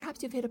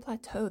Perhaps you've hit a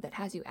plateau that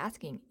has you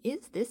asking,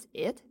 is this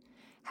it?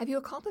 Have you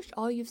accomplished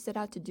all you've set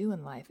out to do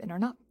in life and are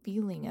not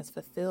feeling as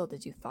fulfilled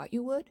as you thought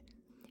you would?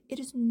 It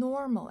is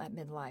normal at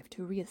midlife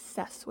to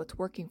reassess what's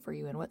working for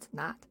you and what's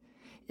not.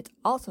 It's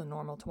also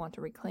normal to want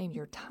to reclaim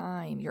your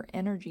time, your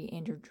energy,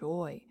 and your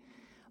joy.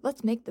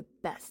 Let's make the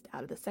best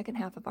out of the second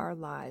half of our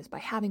lives by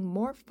having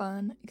more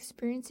fun,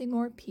 experiencing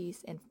more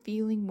peace, and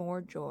feeling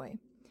more joy.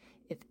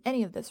 If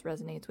any of this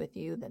resonates with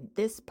you, then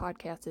this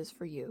podcast is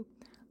for you.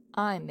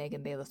 I'm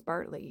Megan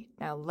Bayless-Bartley.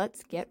 Now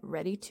let's get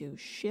ready to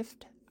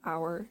shift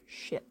our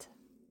shit.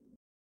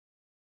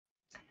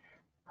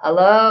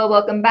 Hello,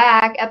 welcome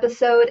back.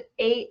 Episode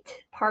 8,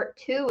 part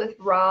 2 with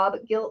Rob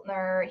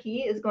Giltner.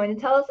 He is going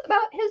to tell us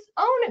about his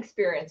own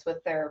experience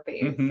with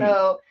therapy. Mm-hmm.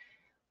 So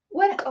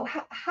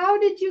how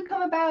did you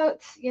come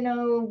about,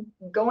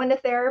 going to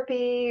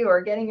therapy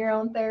or getting your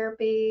own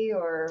therapy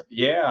or?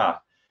 Yeah.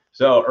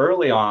 So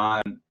early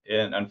on,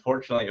 and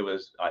unfortunately it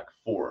was like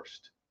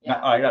forced. Yeah.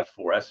 I got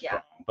forced,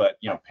 yeah. But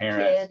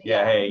parents,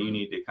 hey, you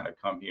need to kind of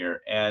come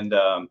here. And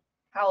how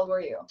old were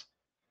you?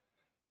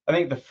 I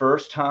think the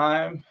first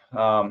time,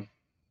 I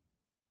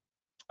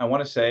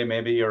want to say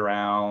maybe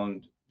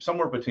around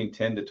somewhere between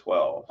 10 to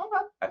 12.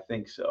 Okay. I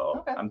think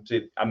so.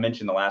 Okay. I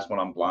mentioned the last one,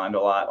 I'm blind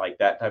a lot, like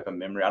that type of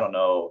memory. I don't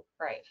know.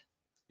 Right.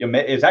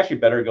 It's actually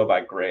better to go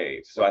by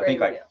grades. So I think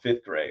like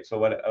 5th grade. So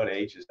what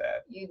age is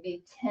that? You'd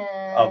be 10,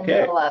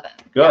 okay. 11.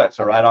 Good. Yeah.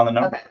 So right on the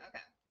number. Okay.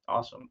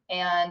 Awesome.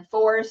 And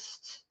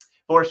forced,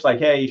 like,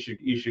 hey,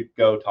 you should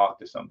go talk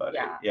to somebody.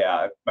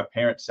 Yeah. My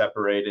parents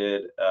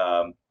separated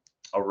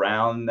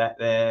around that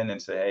then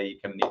and said, hey, you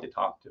kind of need to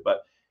talk to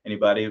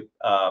anybody.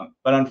 But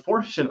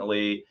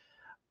unfortunately,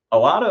 a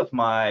lot of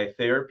my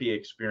therapy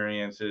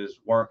experiences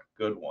weren't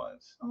good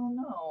ones. Oh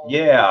no.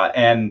 Yeah,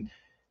 and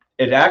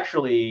it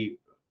actually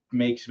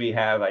makes me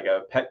have like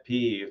a pet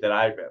peeve that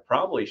I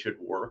probably should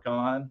work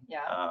on.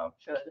 Yeah.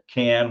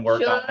 Can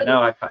work on. I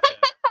know I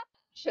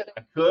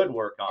could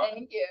work on.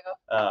 Thank you.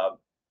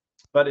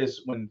 But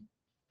it's when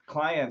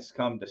clients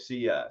come to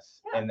see us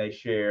and they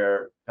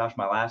share, gosh,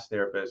 my last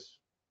therapist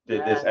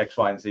did this X,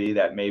 Y, and Z,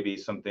 that may be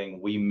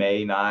something we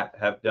may not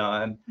have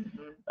done.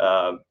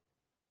 Mm-hmm.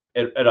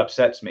 It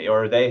upsets me,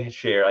 or they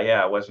share,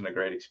 it wasn't a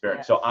great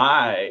experience. So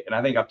I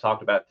think I've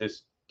talked about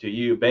this to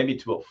you, maybe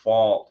to a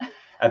fault,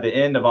 at the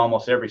end of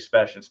almost every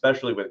session,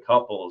 especially with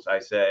couples, I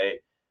say,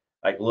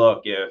 like,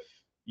 look, if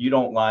you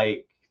don't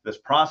like this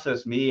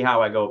process,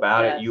 how I go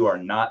about it, you are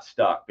not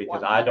stuck,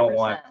 because 100%. I don't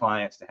want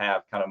clients to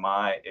have kind of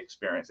my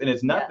experience. And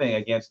it's nothing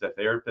against the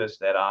therapist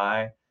that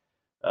I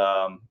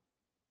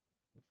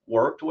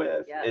worked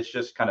with. It's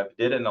just kind of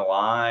didn't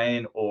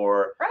align,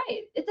 or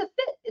it's a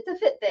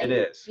fit thing. It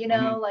is,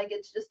 like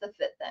it's just a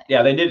fit thing.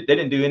 Yeah, they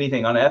didn't do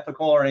anything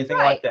unethical or anything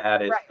like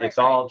that. It's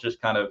all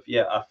just kind of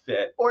a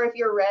fit. Or if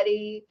you're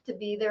ready to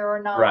be there or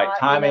not. Right,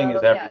 timing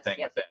is everything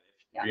with it.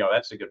 Yeah.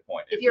 That's a good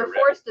point. If you're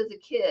forced as a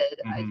kid,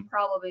 it's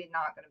probably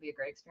not going to be a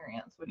great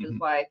experience, which is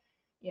why,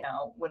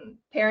 when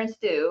parents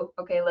do,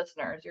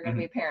 listeners, you're going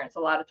to be parents a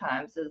lot of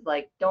times, is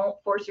like, don't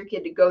force your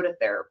kid to go to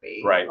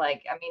therapy. Right.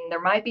 Like,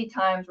 there might be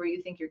times where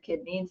you think your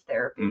kid needs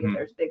therapy, if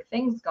there's big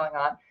things going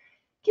on.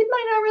 Kid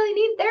might not really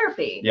need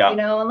therapy,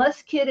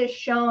 unless kid is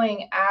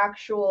showing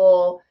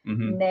actual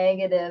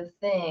negative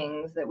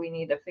things that we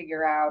need to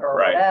figure out or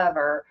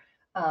whatever.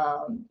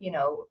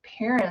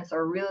 Parents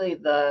are really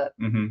the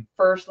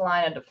first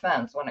line of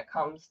defense when it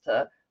comes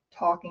to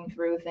talking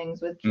through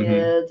things with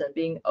kids and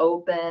being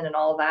open and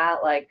all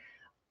that. Like,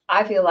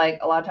 I feel like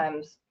a lot of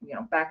times,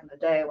 back in the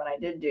day when I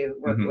did do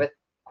work with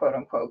quote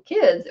unquote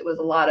kids, it was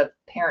a lot of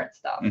parent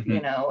stuff, and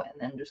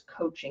then just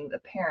coaching the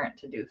parent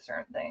to do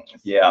certain things.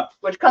 Yeah.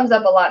 Which comes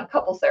up a lot in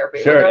couples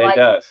therapy. Sure, it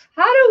does.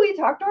 How do we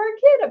talk to our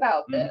kid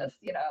about this?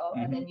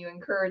 And then you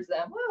encourage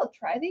them, well,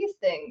 try these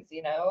things,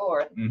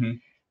 or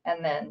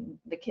and then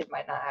the kid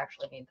might not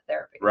actually need the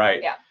therapy.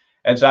 Right. Yeah.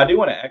 And so I do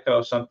want to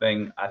echo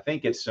something. I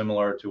think it's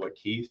similar to what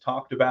Keith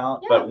talked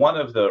about, but one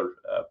of the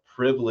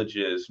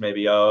privileges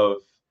maybe of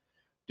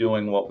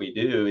doing what we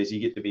do is you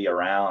get to be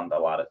around a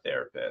lot of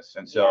therapists.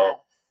 And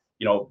so,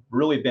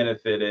 really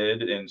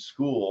benefited in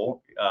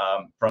school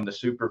from the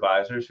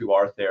supervisors who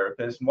are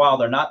therapists. And while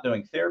they're not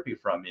doing therapy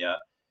from you,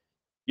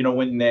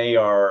 when they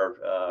are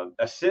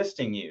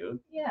assisting you,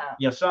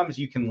 sometimes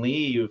you can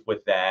leave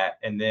with that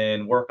and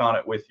then work on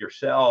it with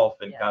yourself.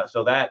 And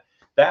so that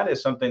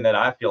is something that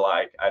I feel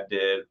like I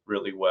did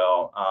really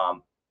well.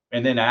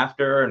 And then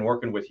after, and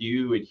working with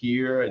you and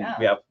here, and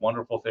we have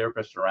wonderful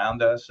therapists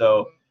around us.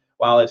 So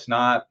while it's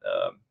not,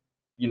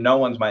 no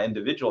one's my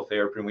individual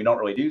therapy, and we don't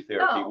really do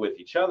therapy with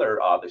each other,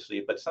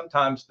 obviously, but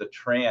sometimes the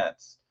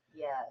trance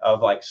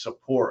of like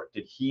support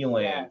and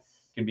healing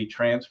can be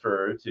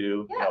transferred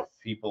to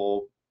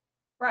people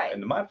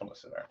in the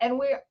mindfulness center. And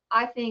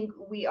I think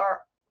we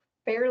are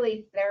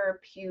fairly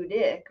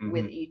therapeutic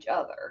with each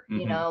other.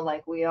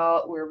 Like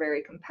we're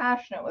very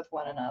compassionate with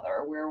one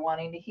another. We're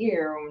wanting to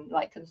hear,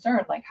 like,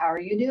 concerned, like, how are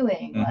you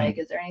doing? Like,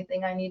 is there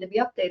anything I need to be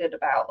updated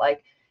about?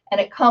 Like, and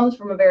it comes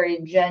from a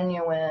very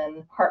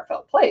genuine,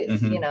 heartfelt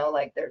place.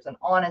 Like, there's an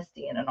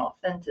honesty and an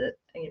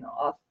authenticity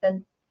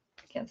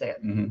can't say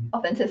it. Mm-hmm.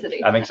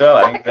 Authenticity. I think so.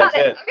 I think that's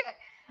it.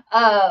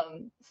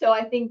 Okay. So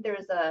I think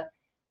there's a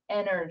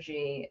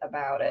energy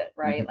about it,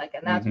 right? Mm-hmm. Like,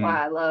 and that's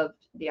why I loved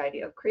the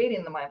idea of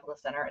creating the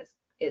mindfulness center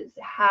is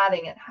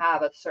having it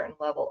have a certain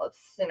level of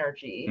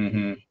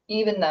synergy,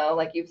 even though,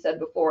 like you've said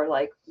before,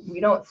 like we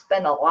don't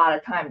spend a lot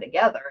of time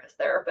together as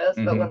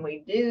therapists, but when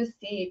we do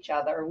see each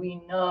other,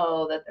 we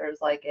know that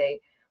there's like a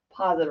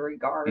positive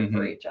regard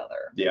for each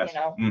other. Yes. You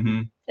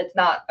know, it's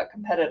not a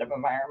competitive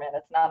environment.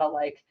 It's not a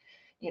like,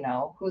 you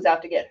know, who's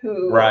out to get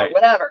who or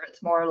whatever.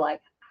 It's more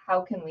like,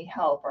 how can we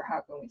help or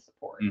how can we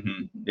support?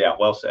 Yeah,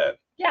 well said.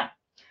 Yeah.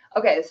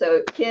 Okay, so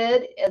as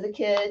a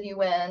kid, you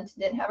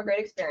didn't have a great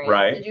experience.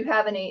 Right. Did you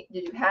have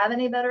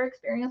any better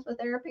experience with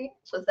therapy?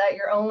 Was that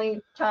your only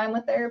time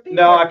with therapy?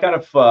 No, I kind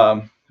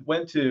of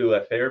went to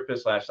a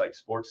therapist / like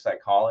sports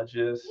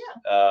psychologist.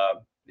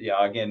 Yeah.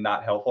 Again,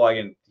 not helpful.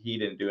 Again, he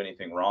didn't do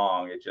anything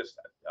wrong. It just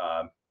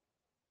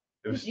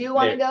did you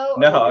want to go?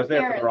 No, I was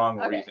there for the wrong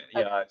reason.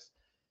 Okay. Yeah,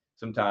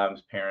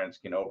 sometimes parents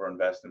can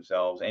overinvest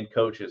themselves and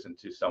coaches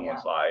into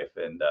someone's life,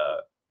 and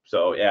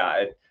so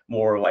yeah,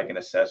 more like an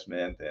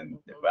assessment. And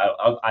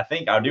I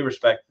think I do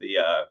respect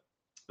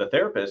the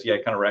therapist. Yeah,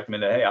 kind of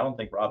recommended, hey, I don't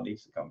think Rob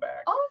needs to come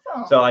back.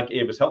 Awesome. So like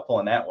it was helpful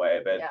in that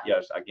way, but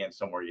yes, again,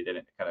 somewhere you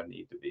didn't kind of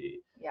need to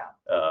be. Yeah.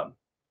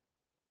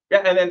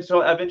 Yeah, and then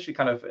so I eventually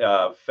kind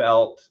of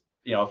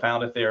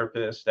found a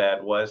therapist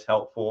that was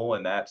helpful,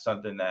 and that's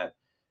something that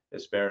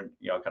is kind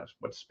of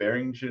what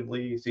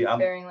sparingly. See,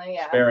 sparingly,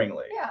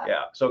 sparingly,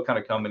 yeah. So kind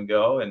of come and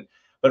go,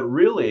 but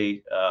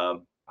really,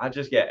 I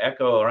just get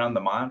echo around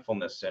the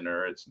mindfulness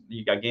center. It's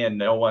again,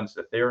 no one's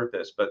the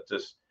therapist, but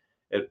just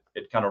it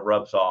kind of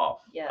rubs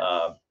off. Yes.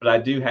 But I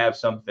do have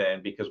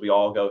something because we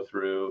all go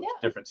through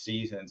different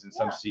seasons, and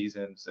some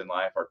seasons in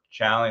life are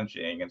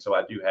challenging, and so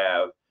I do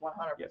have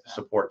 100%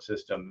 support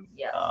system.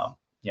 Yes.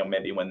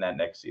 Maybe when that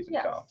next season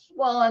comes.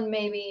 Well, and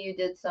maybe you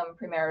did some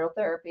premarital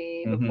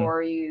therapy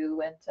before you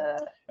went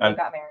to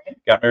got married.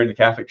 Got married in the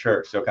Catholic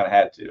Church, so kind of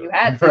had to. You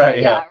had to, right?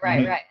 Yeah,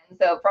 right. And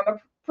so from a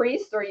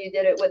priest, or you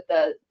did it with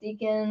the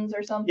deacons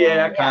or something?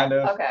 Yeah, kind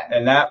of. Okay.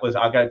 And that was,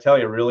 I got to tell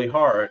you, really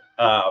hard.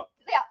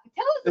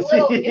 Tell us a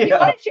little, if you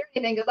want to share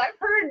anything, because I've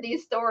heard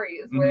these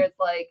stories where it's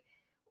like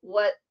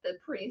what the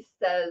priest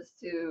says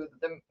to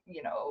the,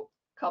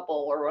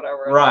 couple or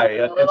whatever. Right.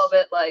 A little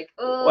bit like,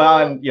 oh. Well,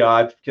 and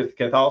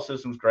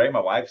Catholicism's great. My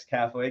wife's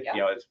Catholic.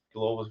 Yeah.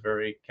 Louisville's a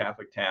very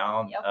Catholic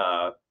town.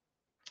 Yep.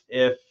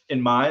 If, in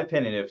my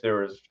opinion, if there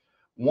was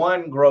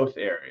one growth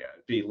area,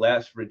 it'd be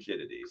less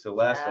rigidity. So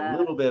a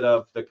little bit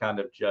of the kind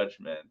of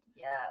judgment.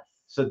 Yes.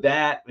 So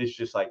that is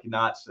just like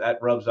that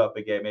rubs up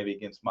again, maybe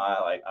against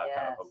my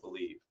kind of a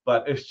belief.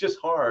 But it's just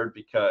hard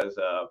because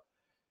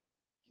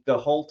the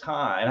whole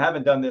time, and I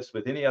haven't done this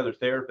with any other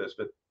therapist,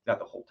 but not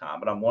the whole time,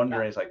 but I'm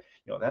wondering, it's like,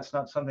 that's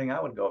not something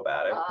I would go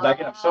about it.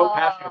 Because I'm so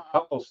passionate with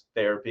couples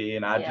therapy,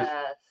 and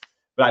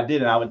but I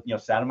did, and I would,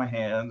 sat on my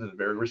hands and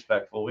very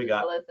respectful. We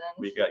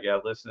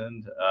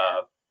listened.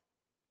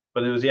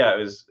 But it was,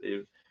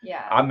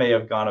 I may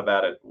have gone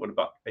about it. Would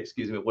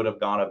have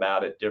gone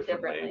about it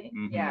differently.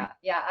 Yeah.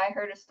 I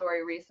heard a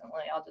story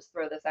recently. I'll just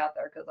throw this out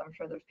there because I'm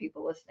sure there's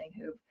people listening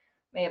who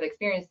may have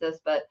experienced this,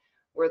 but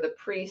where the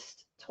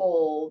priest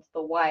told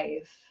the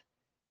wife,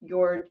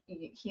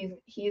 he's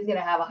going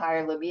to have a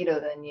higher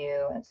libido than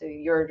you, and so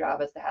your job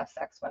is to have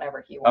sex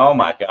whenever he wants. Oh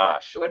my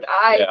gosh! Which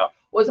I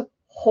was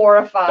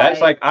horrified.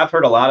 That's like, I've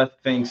heard a lot of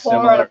things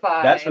similar.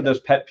 That's what those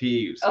pet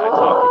peeves I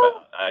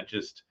talk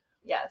about.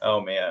 Yes. Oh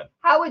man.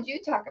 How would you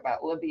talk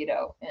about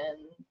libido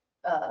in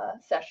a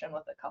session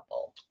with a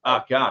couple?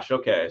 Oh gosh.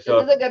 Okay. So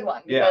this is a good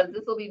one because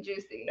this will be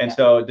juicy. And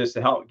so just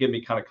to help give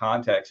me kind of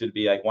context, it'd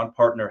be like one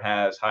partner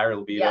has higher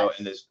libido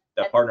and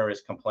that partner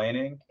is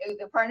complaining.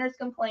 The partner's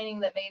complaining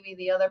that maybe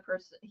the other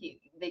person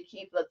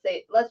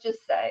let's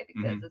just say,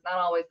 because it's not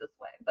always this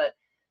way, but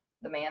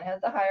the man has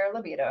the higher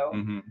libido.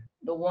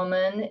 The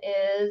woman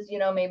is,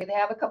 maybe they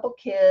have a couple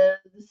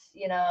kids,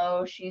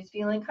 she's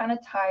feeling kind of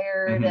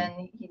tired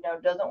and,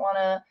 doesn't want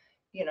to,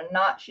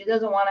 she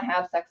doesn't want to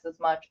have sex as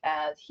much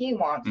as he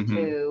wants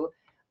to.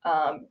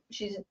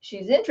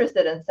 She's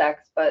interested in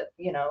sex, but,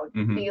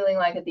 feeling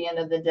like at the end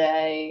of the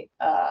day,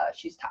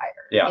 she's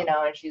tired,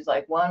 and she's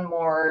like,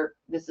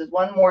 this is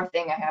one more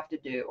thing I have to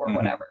do or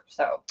whatever.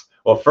 So.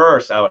 Well,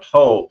 first, I would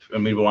hope,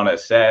 and we want to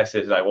assess,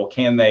 is like, well,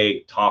 can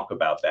they talk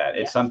about that?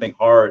 It's something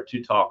hard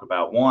to talk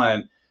about.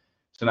 One,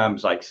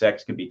 sometimes like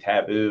sex can be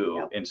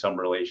taboo in some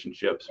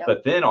relationships,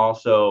 but then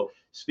also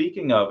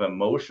speaking of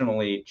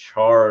emotionally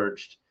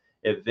charged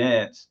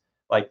events,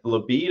 like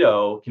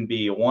libido can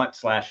be a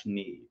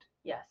want/need.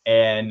 Yes.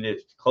 And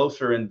it's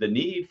closer in the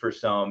need for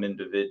some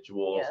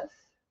individuals. Yes.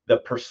 The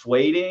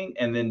persuading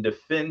and then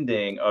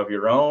defending of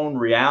your own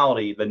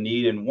reality, the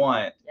need and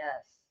want.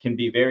 Yes. Can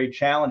be very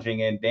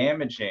challenging and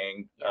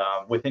damaging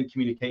within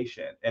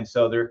communication. And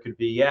so there could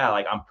be,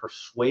 like I'm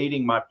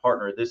persuading my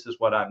partner, this is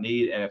what I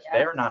need. And if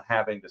they're not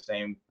having the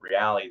same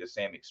reality, the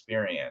same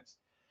experience,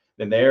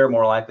 then they're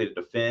more likely to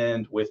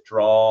defend,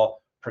 withdraw,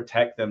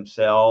 protect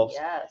themselves.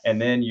 Yes. And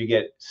then you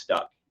get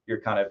stuck. you're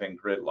kind of in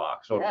gridlock.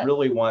 So Yes.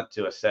 really want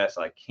to assess,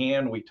 like,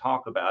 can we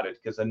talk about it?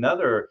 Because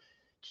another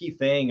key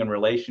thing in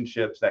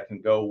relationships that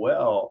can go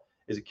well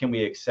is, can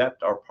we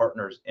accept our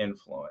partner's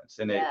influence?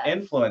 And Yes.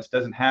 influence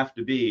doesn't have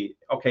to be,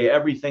 okay,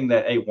 everything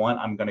that they want,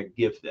 I'm going to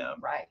give them.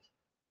 Right.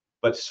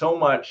 But so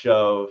much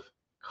of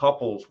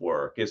couples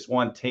work is,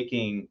 one,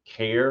 taking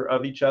care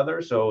of each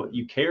other. So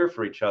you care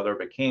for each other,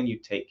 but can you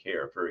take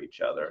care for each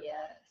other?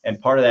 Yes. And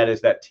part of that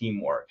is that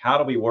teamwork. How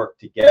do we work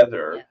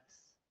together Yes.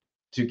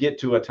 to get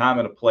to a time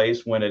and a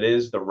place when it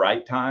is the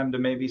right time to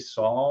maybe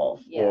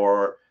solve, Yes.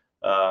 or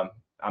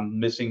I'm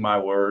missing my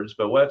words,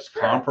 but what's Sure.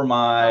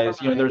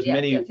 compromise? You know, there's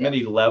Yes,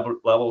 many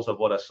levels of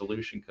what a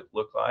solution could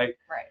look like.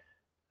 Right.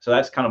 So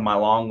that's kind of my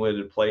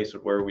long-winded place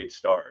of where we'd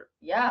start.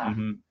 Yeah.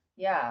 Mm-hmm.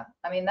 Yeah.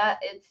 I mean, that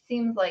it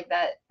seems like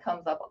that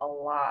comes up a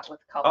lot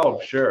with couples.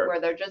 Oh, sure. Where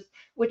they're just,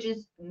 which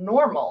is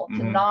normal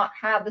to Mhm. not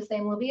have the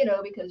same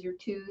libido because you're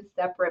two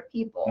separate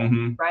people,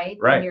 Mhm. right?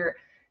 Right. And you're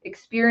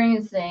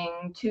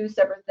experiencing two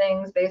separate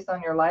things based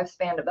on your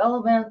lifespan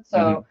development. So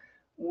Mhm.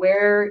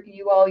 where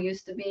you all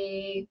used to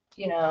be,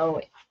 you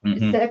know,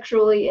 Mhm.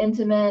 sexually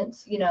intimate,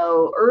 you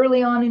know,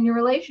 early on in your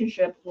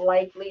relationship,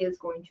 likely is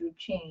going to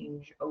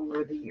change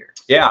over the years.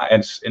 Yeah,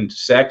 and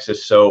sex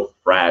is so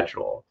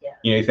fragile. Yeah.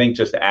 You know, you think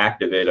just the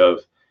act of it,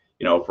 of,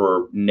 you know, if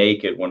we're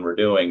naked when we're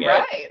doing it,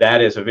 Right. that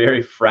is a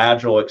very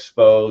fragile,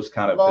 exposed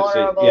kind of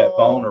position. Yeah,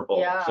 vulnerable.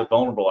 Yeah. So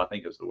vulnerable, I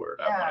think, is the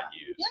word I want to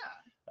use.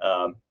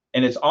 Yeah.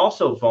 And it's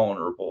also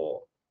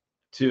vulnerable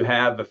to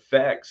have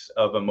effects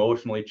of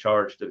emotionally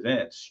charged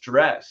events.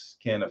 Stress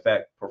can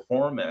affect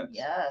performance.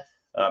 Yes.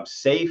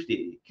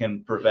 Safety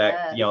can prevent,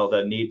 Yes. you know,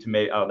 the need to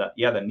make,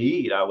 the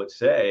need, I would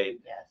say,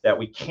 Yes. that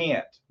we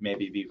can't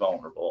maybe be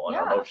vulnerable, and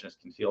our Yeah. emotions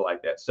can feel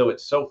like that. So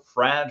it's so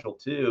fragile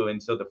too.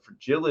 And so the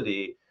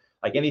fragility,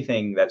 like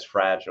anything that's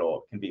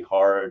fragile, can be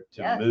hard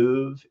to Yes.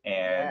 move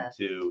and Yes.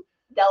 to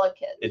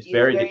delicate. It's Use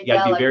very, you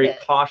got to be very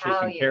delicate cautious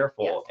how and you-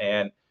 careful. yes.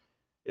 And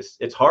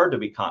it's hard to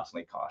be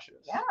constantly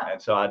cautious. Yeah. And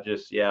so I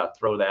just,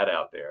 throw that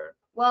out there.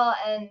 Well,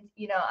 and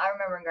you know, I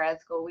remember in grad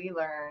school we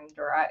learned,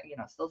 or I, you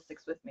know, still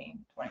sticks with me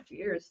 22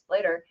 years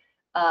later,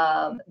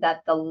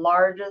 that the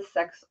largest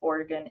sex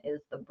organ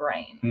is the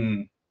brain.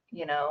 Hmm.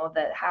 You know,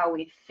 that how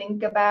we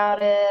think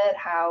about it,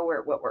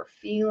 what we're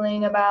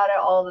feeling about it,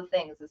 all the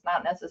things. It's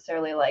not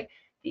necessarily like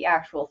the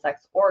actual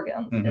sex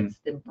organs. Mhm. It's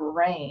the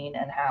brain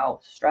and how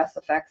stress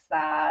affects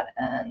that,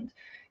 and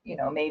you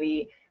know,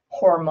 maybe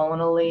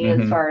hormonally, as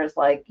Mhm. far as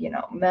like, you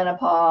know,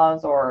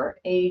 menopause or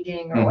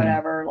aging or Mhm.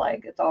 whatever,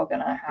 like it's all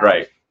gonna have,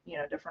 Right. you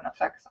know, different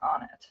effects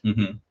on it.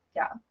 Mhm.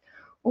 Yeah.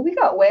 Well, we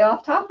got way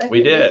off topic.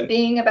 We did. This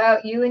being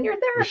about you and your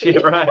therapy.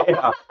 Yeah, right.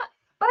 Yeah.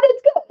 But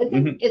it's good.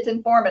 Mhm. It's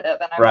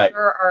informative, and I'm Right.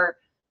 sure our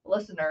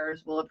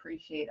listeners will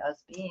appreciate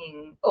us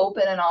being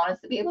open and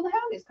honest to be able to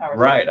have these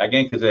conversations. Right.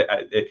 Again, because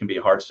it can be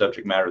a hard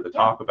subject matter to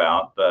talk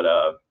about,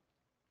 but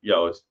you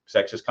know,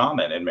 sex is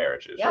common in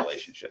marriages, Yes.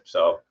 relationships.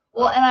 So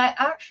well, and I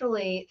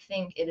actually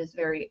think it is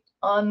very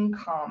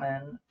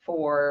uncommon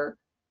for,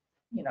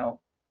 you know,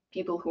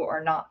 people who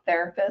are not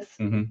therapists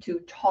Mhm. to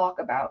talk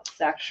about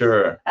sex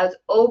Sure. as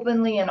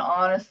openly and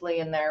honestly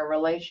in their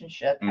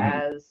relationship Mhm.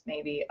 as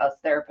maybe us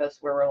therapists,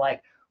 where we're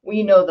like,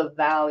 we know the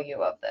value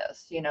of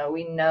this. You know,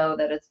 we know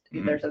that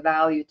Mhm. there's a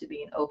value to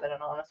being open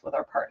and honest with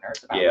our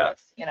partners about Yeah.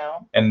 this, you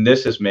know? And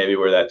this is maybe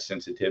where that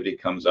sensitivity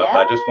comes up.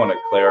 I just want to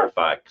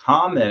clarify,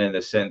 common in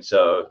the sense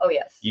of, Oh,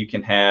 yes. you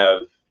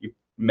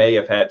may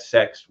have had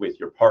sex with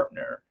your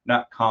partner,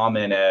 not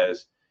common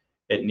as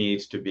it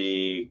needs to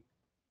be,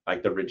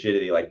 like the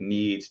rigidity, like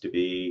needs to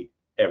be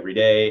every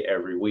day,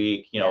 every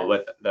week, you know,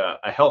 Yes. what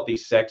a healthy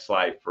sex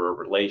life for a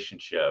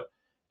relationship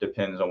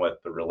depends on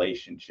what the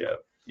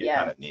relationship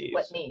kind of needs.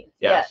 What needs.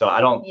 Yeah. Yes. So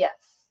I don't Yes.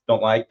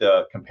 like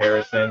the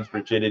comparisons,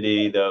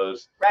 rigidity,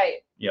 those,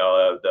 Right. you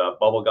know, the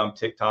bubblegum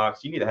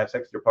TikToks. You need to have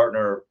sex with your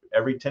partner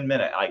every 10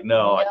 minutes. Like,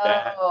 no, like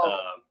that.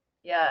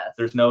 Yes.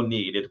 There's no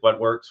need. It's what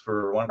works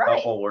for one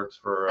couple works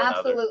for another.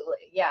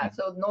 Absolutely. Yeah. Mhm.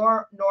 So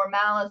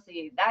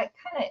normalcy, that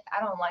kind of,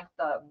 I don't like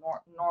the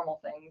normal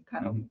thing,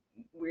 kind of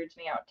weirds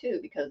me out too,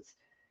 because,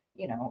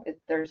 you know,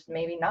 there's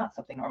maybe not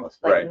something normal.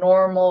 It's like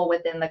normal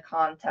within the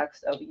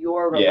context of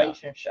your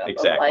relationship.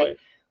 Exactly. Of like,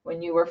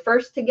 when you were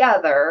first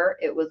together,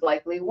 it was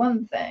likely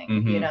one thing,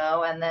 you Mhm.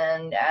 know, and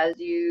then as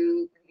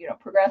you know,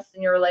 progressed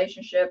in your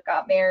relationship,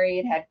 got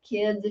married, had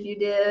kids if you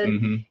did,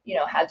 Mhm. you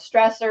know, had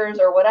stressors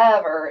or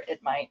whatever,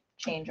 it might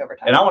change over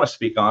time. And I want to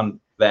speak on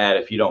that,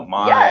 if you don't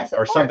mind, Yes,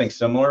 or something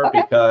similar,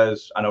 Okay.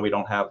 because I know we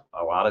don't have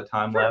a lot of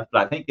time left,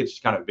 but I think it's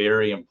kind of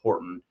very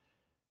important.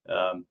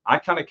 I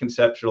kind of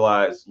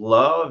conceptualize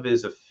love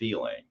is a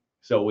feeling.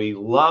 So we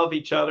love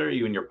each other.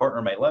 You and your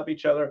partner may love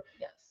each other.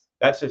 Yes.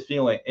 That's a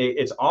feeling.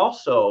 It's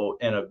also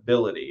an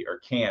ability, or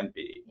can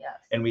be. Yes.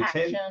 And we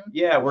Action.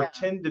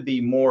 tend to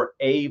be more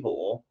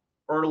able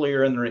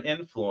earlier in the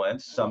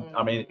influence,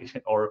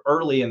 or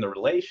early in the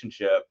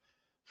relationship,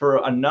 for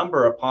a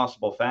number of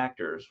possible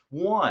factors.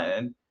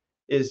 One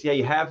is,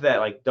 you have that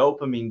like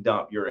dopamine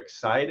dump. You're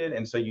excited,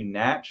 and so you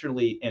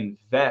naturally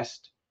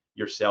invest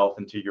yourself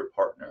into your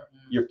partner.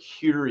 You're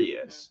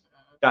curious.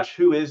 gosh,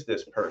 who is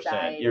this person?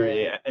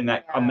 Excited. And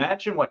that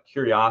imagine what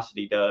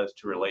curiosity does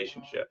to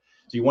relationship.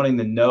 So you wanting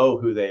to know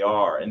who they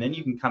are, and then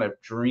you can kind of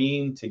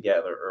dream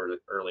together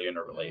early in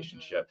a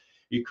relationship.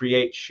 You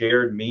create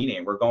shared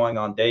meaning. We're going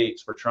on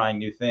dates. We're trying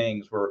new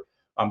things.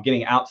 I'm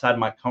getting outside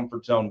my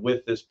comfort zone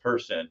with this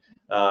person.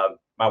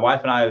 My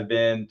wife and I have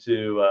been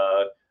to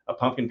a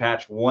pumpkin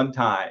patch one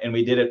time, and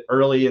we did it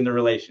early in the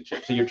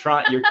relationship. So you're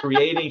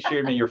creating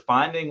shared meaning. You're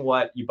finding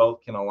what you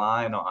both can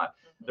align on.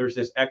 There's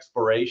this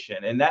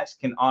exploration, and that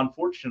can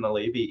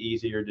unfortunately be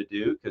easier to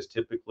do because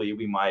typically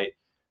we might,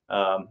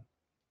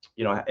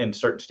 in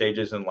certain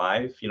stages in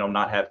life,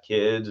 not have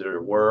kids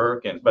or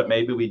work, but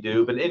maybe we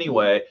do. But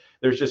anyway,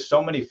 there's just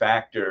so many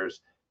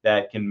factors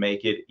that can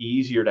make it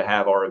easier to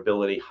have our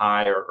ability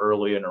higher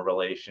early in a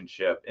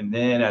relationship. And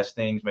then as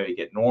things maybe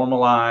get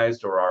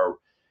normalized or our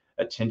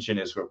attention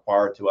is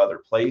required to other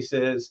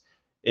places,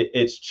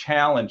 it's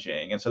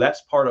challenging. And so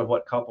that's part of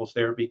what couples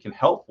therapy can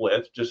help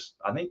with. Just,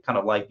 I think, kind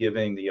of like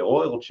giving the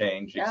oil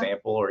change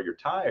example or your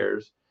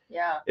tires,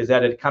 is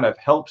that it kind of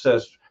helps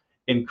us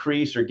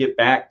increase or get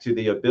back to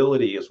the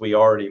abilities we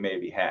already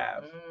maybe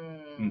have.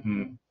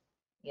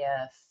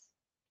 Yes.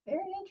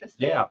 Very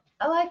interesting. Yeah.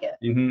 I like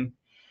it.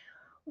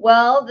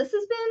 Well, this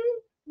has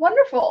been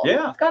wonderful.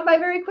 Yeah. It's gone by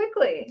very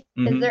quickly.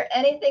 Is there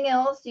anything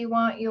else you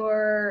want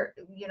our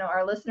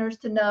listeners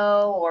to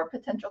know or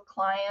potential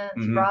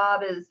clients?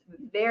 Rob is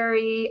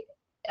very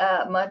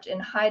much in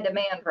high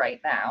demand right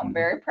now. I'm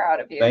very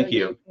proud of you. Thank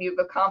you. You've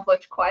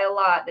accomplished quite a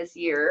lot this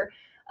year.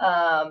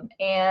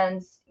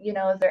 And,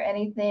 is there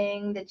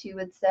anything that you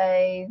would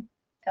say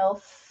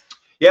else?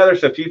 Yeah,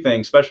 there's a few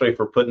things, especially if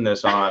we're putting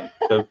this on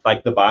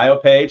the bio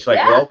page.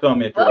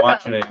 Welcome if you're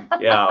watching it.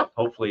 Yeah,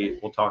 hopefully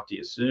we'll talk to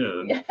you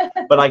soon.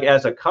 But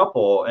as a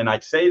couple, and I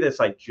say this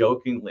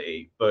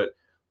jokingly, but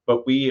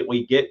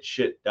we get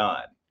shit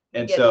done.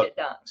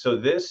 So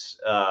this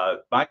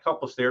my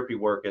couples therapy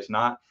work is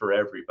not for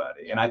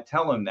everybody, and I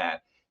tell them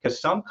that because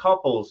some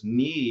couples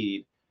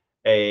need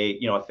a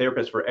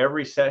therapist for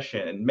every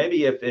session.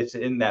 Maybe if it's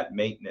in that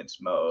maintenance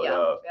mode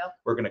of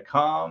we're going to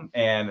come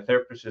and the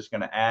therapist is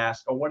going to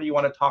ask, oh, what do you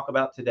want to talk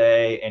about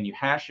today? And you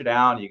hash it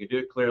out and you can do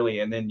it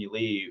clearly and then you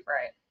leave.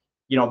 Right.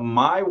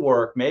 My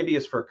work maybe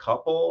is for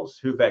couples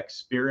who've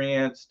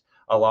experienced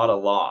a lot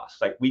of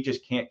loss. We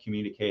just can't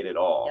communicate at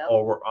all,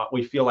 or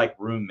we feel like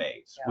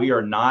roommates. We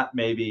are not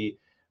maybe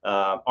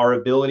our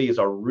abilities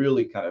are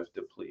really kind of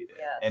depleted.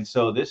 And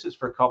so this is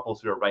for couples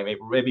who are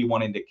maybe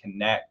wanting to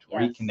connect,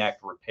 reconnect,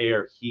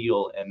 repair,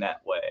 heal in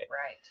that way.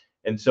 Right.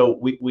 And so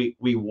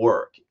we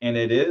work, and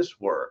it is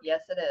work.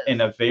 Yes, it is.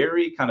 In a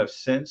very kind of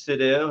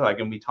sensitive,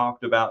 and we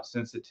talked about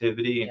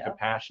sensitivity and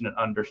compassionate,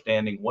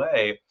 understanding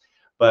way,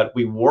 but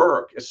we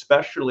work,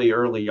 especially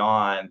early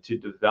on, to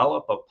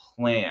develop a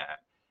plan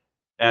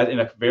in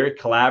a very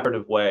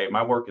collaborative way.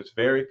 My work is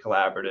very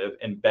collaborative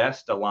and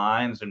best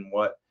aligns in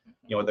what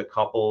the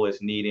couple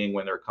is needing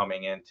when they're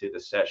coming into the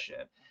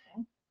session.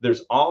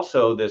 There's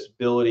also this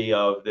ability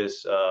of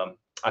this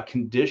a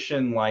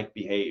condition-like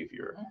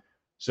behavior.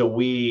 So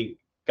we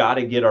got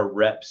to get our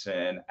reps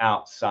in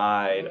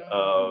outside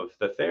of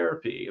the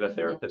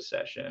therapist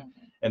session.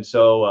 And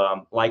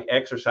so like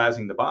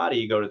exercising the body,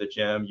 you go to the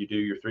gym, you do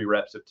your 3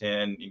 reps of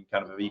 10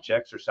 kind of each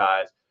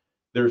exercise.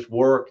 There's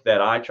work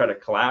that I try to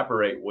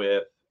collaborate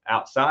with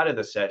outside of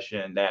the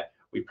session that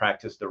we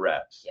practice the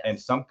reps. And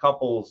some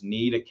couples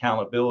need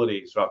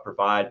accountability, so I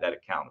provide that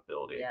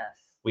accountability.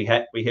 We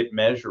hit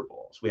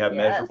measurables. We have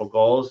measurable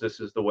goals. This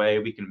is the way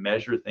we can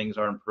measure things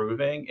are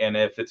improving. And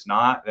if it's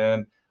not,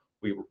 then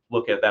we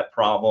look at that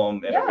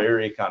problem in a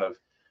very kind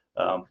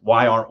of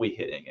why aren't we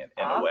hitting it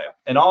in a way.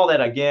 And all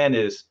that again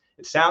it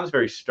sounds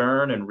very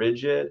stern and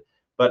rigid,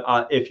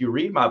 but if you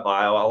read my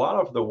bio, a lot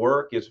of the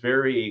work is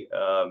very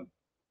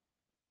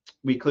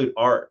we include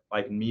art,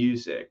 like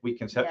music. We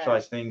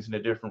conceptualize things in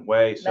a different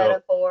way. So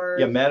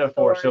metaphors.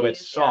 Metaphor. So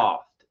it's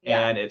soft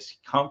and it's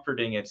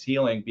comforting, it's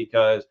healing,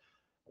 because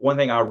one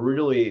thing I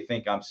really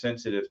think I'm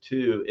sensitive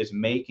to is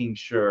making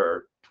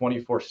sure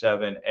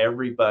 24/7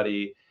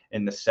 everybody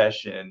in the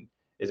session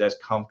is as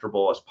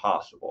comfortable as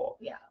possible.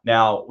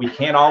 Now, we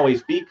can't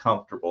always be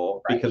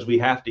comfortable because we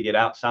have to get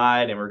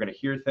outside and we're going to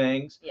hear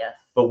things.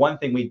 But one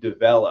thing we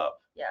develop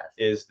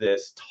is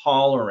this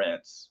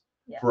tolerance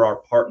for our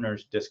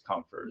partner's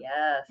discomfort.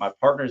 My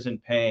partner's in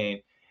pain,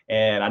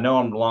 and I know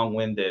I'm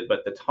long-winded,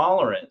 but the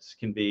tolerance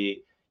can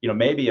be,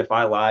 maybe if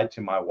I lied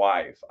to my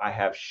wife, I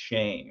have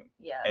shame.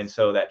 And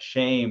so that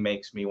shame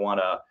makes me want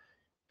to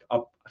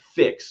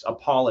fix,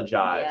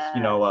 apologize,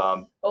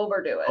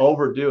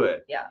 overdo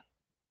it.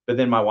 But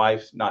then my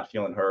wife's not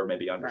feeling heard,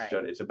 maybe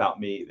understood. It's about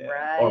me then.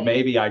 Or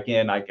maybe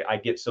again, I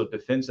get so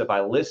defensive,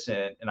 I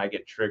listen and I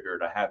get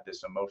triggered. I have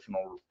this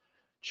emotional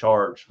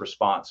charged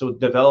response. So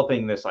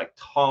developing this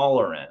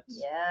tolerance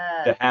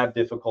to have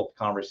difficult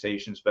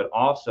conversations, but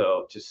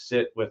also to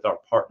sit with our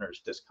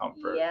partner's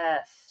discomfort.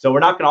 So we're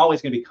not always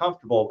going to be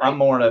comfortable. I'm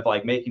more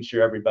of making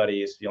sure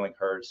everybody is feeling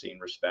heard, seen,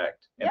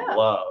 respect, and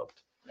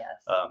loved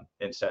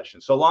in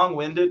session. So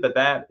long-winded, but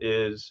that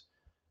is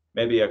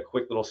maybe a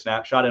quick little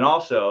snapshot. And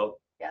also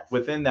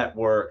within that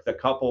work, the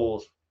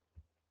couples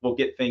will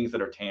get things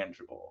that are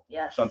tangible.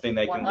 Yes. Something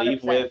they can 100%.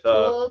 leave with.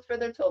 Tools for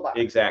their toolbox.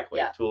 Exactly.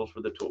 Yeah. Tools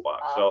for the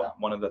toolbox. Awesome. So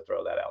wanted to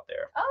throw that out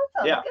there.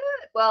 Awesome. Yeah.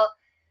 Good. Well,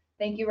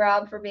 thank you,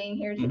 Rob, for being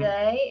here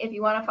today. If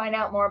you want to find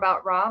out more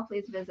about Rob,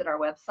 please visit our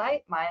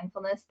website,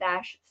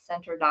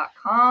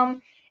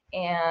 mindfulness-center.com.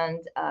 And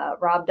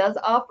Rob does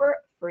offer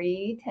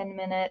free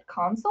 10-minute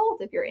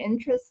consults if you're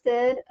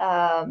interested,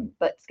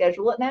 but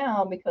schedule it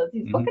now because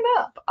he's booking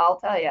up. I'll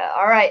tell you.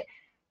 All right.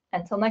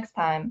 Until next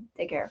time,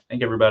 take care.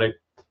 Thank you, everybody.